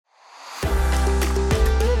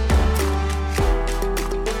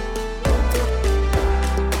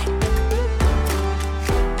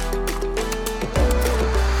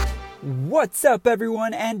What's up,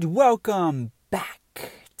 everyone, and welcome back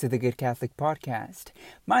to the Good Catholic Podcast.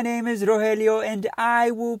 My name is Rogelio, and I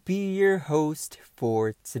will be your host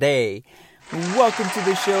for today. Welcome to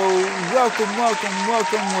the show. Welcome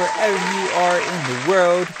wherever you are in the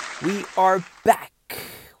world. We are back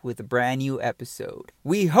with a brand new episode.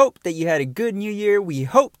 We hope that you had a good new year. We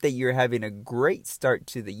hope that you're having a great start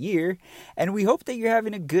to the year, and we hope that you're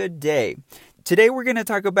having a good day. Today, we're going to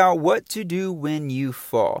talk about what to do when you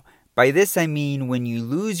fall. By this, I mean when you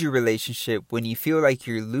lose your relationship, when you feel like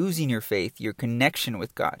you're losing your faith, your connection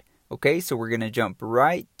with God. Okay, so we're going to jump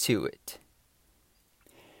right to it.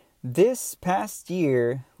 This past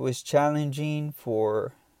year was challenging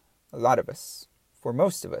for a lot of us, for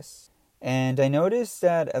most of us. And I noticed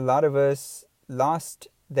that a lot of us lost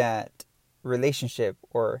that relationship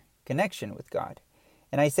or connection with God.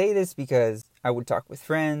 And I say this because I would talk with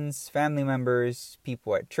friends, family members,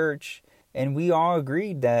 people at church, and we all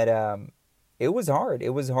agreed that it was hard.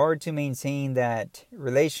 It was hard to maintain that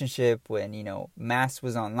relationship when, Mass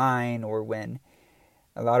was online, or when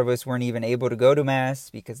a lot of us weren't even able to go to Mass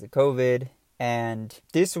because of COVID. And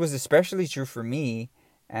this was especially true for me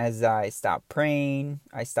as I stopped praying,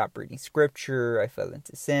 I stopped reading scripture, I fell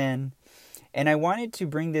into sin. And I wanted to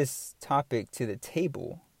bring this topic to the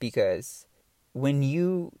table because when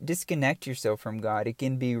you disconnect yourself from God, it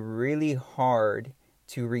can be really hard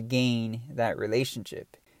to regain that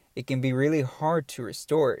relationship. It can be really hard to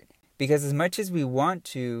restore it because as much as we want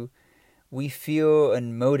to, we feel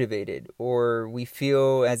unmotivated, or we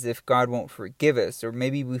feel as if God won't forgive us, or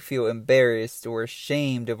maybe we feel embarrassed or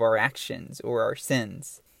ashamed of our actions or our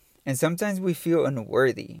sins. And sometimes we feel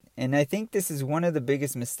unworthy. And I think this is one of the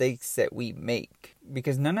biggest mistakes that we make,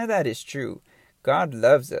 because none of that is true. God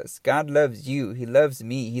loves us. God loves you. He loves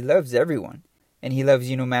me. He loves everyone. And He loves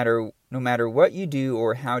you no matter what you do,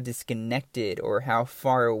 or how disconnected or how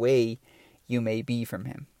far away you may be from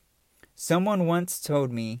Him. Someone once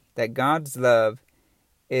told me that God's love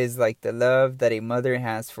is like the love that a mother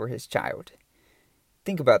has for his child.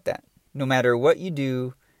 Think about that. No matter what you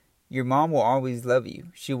do, your mom will always love you.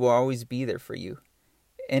 She will always be there for you.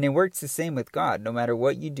 And it works the same with God. No matter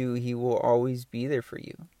what you do, He will always be there for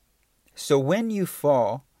you. So when you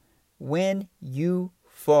fall,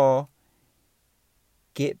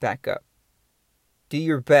 get back up. Do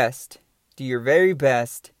your best. Do your very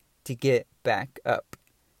best to get back up.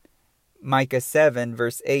 Micah 7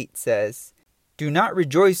 verse 8 says, "Do not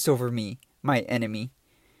rejoice over me, my enemy.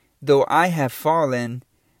 Though I have fallen,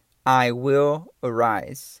 I will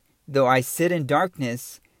arise. Though I sit in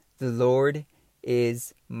darkness, the Lord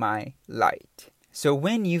is my light." So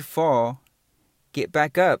when you fall, get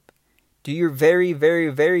back up. Do your very, very,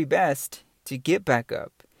 very best to get back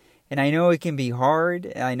up. And I know it can be hard,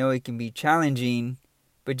 and I know it can be challenging,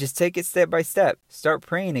 but just take it step by step. Start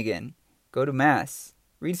praying again. Go to Mass.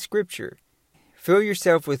 Read scripture. Fill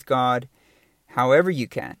yourself with God however you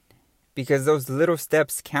can, because those little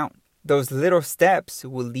steps count. Those little steps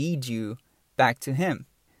will lead you back to Him.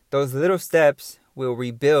 Those little steps will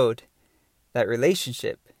rebuild that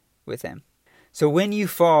relationship with Him. So when you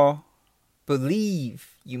fall,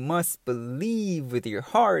 believe. You must believe with your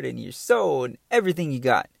heart and your soul and everything you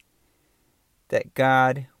got that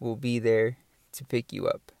God will be there to pick you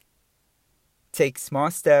up. Take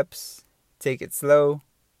small steps. Take it slow.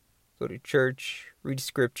 Go to church. Read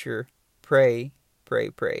scripture. Pray.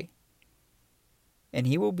 And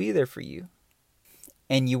He will be there for you.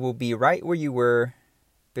 And you will be right where you were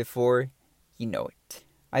before you know it.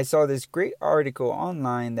 I saw this great article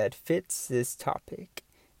online that fits this topic.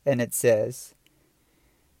 And it says,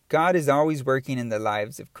 God is always working in the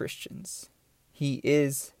lives of Christians. He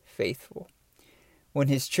is faithful. When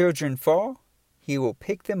His children fall, He will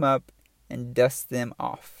pick them up and dust them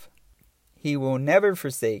off. He will never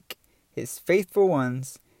forsake His faithful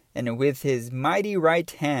ones, and with His mighty right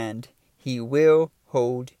hand, He will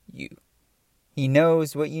hold you. He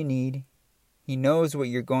knows what you need. He knows what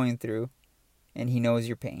you're going through, and He knows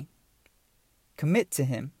your pain. Commit to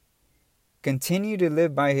Him. Continue to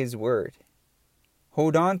live by His word.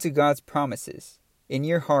 Hold on to God's promises in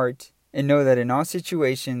your heart, and know that in all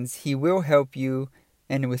situations, He will help you,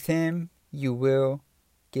 and with Him, you will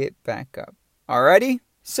get back up. Alrighty?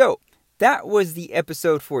 So, that was the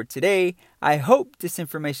episode for today. I hope this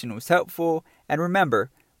information was helpful. And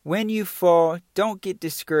remember, when you fall, don't get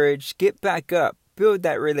discouraged. Get back up. Build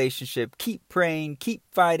that relationship. Keep praying. Keep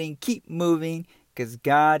fighting. Keep moving. Because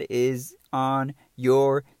God is on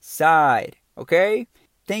your side. Okay?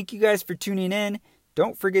 Thank you guys for tuning in.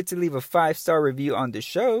 Don't forget to leave a 5-star review on the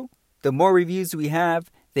show. The more reviews we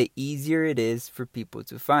have, the easier it is for people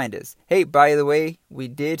to find us. Hey, by the way, we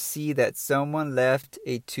did see that someone left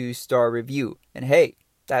a 2-star review. And hey,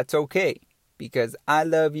 that's okay, because I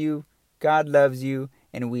love you, God loves you,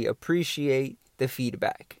 and we appreciate the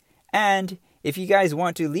feedback. And if you guys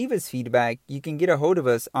want to leave us feedback, you can get a hold of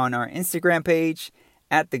us on our Instagram page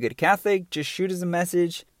at The Good Catholic. Just shoot us a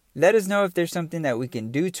message. Let us know if there's something that we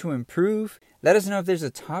can do to improve. Let us know if there's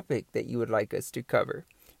a topic that you would like us to cover.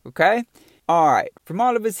 Okay? Alright, from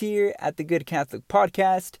all of us here at The Good Catholic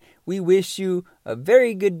Podcast, we wish you a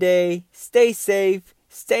very good day. Stay safe.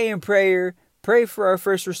 Stay in prayer. Pray for our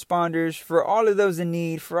first responders, for all of those in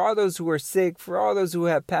need, for all those who are sick, for all those who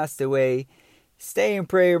have passed away. Stay in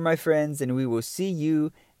prayer, my friends, and we will see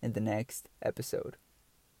you in the next episode.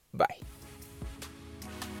 Bye.